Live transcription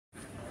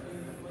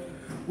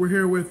We're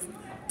here with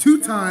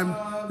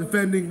two-time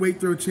defending weight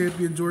throw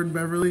champion Jourdyn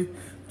Beverly.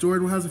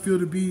 Jourdyn, how's it feel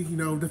to be,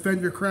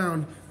 defend your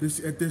crown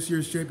at this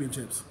year's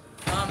championships?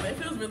 It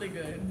feels really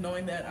good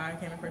knowing that I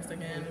came in first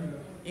again.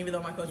 Even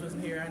though my coach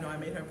wasn't here, I know I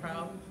made her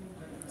proud.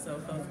 So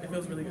it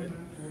feels really good.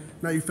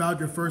 Now you fouled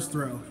your first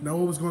throw. Now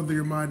what was going through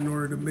your mind in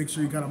order to make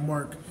sure you got a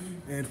mark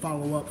and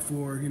follow up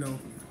for,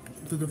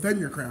 to defend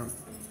your crown?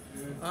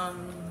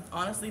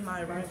 Honestly,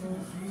 my rival,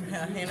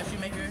 Hannah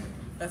Shoemaker,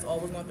 that's all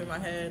was going through my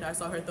head. I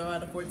saw her throw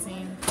out a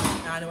 14,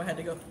 and I knew I had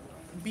to go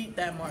beat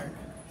that mark.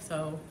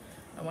 So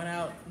I went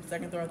out,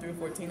 second throw, I threw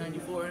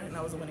 14.94, and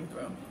that was a winning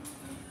throw.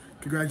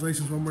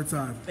 Congratulations one more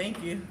time.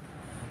 Thank you.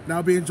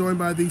 Now being joined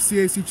by the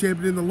CAC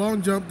champion in the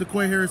long jump,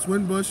 Daquay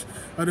Harris-Winbush.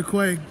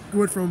 Daquay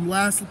went from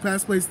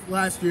past place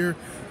last year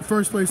to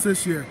first place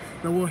this year.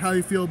 Now, how do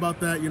you feel about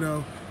that,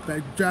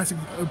 that drastic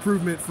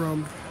improvement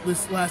from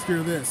this last year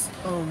to this?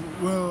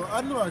 Well,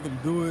 I know I can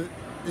do it.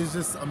 It's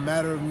just a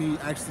matter of me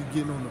actually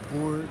getting on the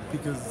board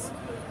because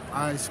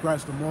I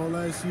scratched them all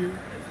last year.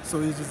 So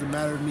it's just a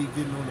matter of me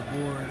getting on the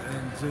board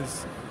and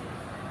just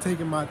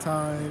taking my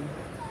time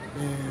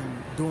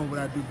and doing what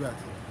I do best.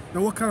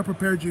 Now, what kind of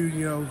prepared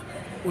you,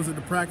 was it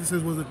the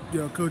practices, was it,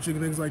 coaching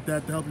and things like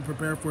that to help you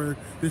prepare for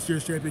this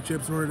year's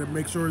championships in order to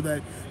make sure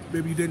that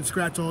maybe you didn't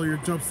scratch all your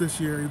jumps this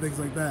year and things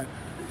like that?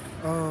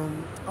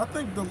 I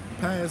think the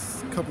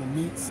past couple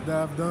meets that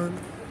I've done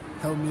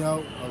helped me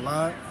out a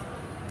lot.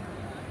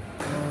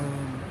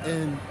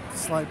 And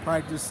slight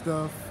practice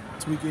stuff,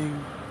 tweaking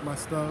my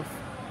stuff,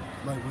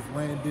 like with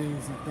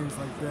landings and things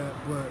like that.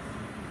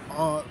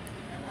 But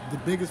the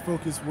biggest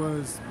focus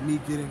was me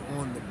getting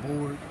on the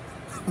board.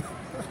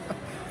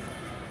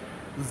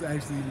 It was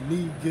actually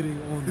me getting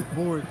on the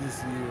board this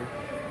year,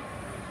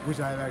 which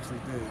I actually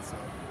did. So,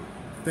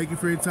 thank you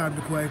for your time,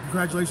 Daquay.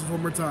 Congratulations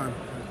one more time.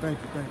 Thank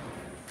you.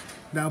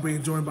 Now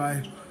being joined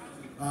by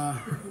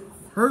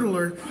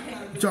hurdler,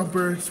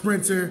 jumper,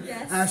 sprinter,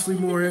 Ashley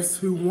Morris,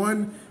 who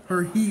won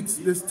her heats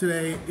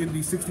today in the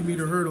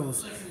 60-meter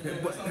hurdles.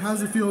 But how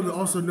does it feel to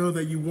also know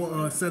that you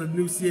set a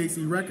new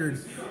CAC record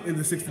in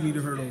the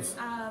 60-meter hurdles?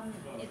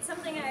 It's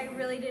something I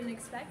really didn't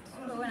expect,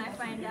 but when I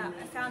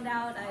found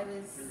out, I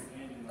was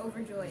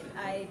overjoyed.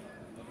 I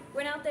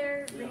went out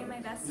there bringing my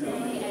best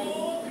today,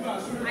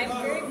 and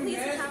I'm very pleased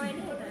with how I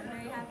did. I'm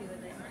very happy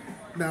with it.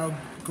 Now,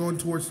 going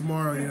towards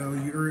tomorrow,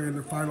 you're in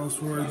the finals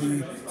for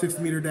the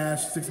 60-meter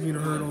dash, 60-meter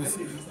hurdles.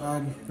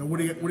 Now what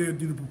do you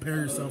do to prepare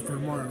yourself for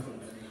tomorrow?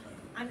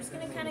 I'm just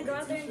going to kind of go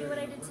out there and do what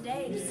I did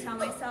today. Just tell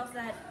myself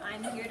that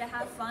I'm here to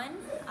have fun.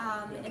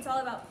 It's all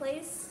about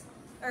place,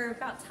 or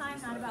about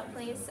time, not about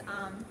place.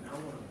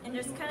 And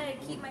just kind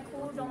of keep my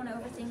cool, don't want to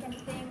overthink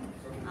anything.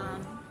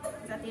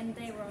 Because at the end of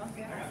the day, we're all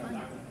here to have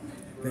fun.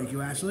 Thank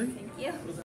you, Ashley. Thank you.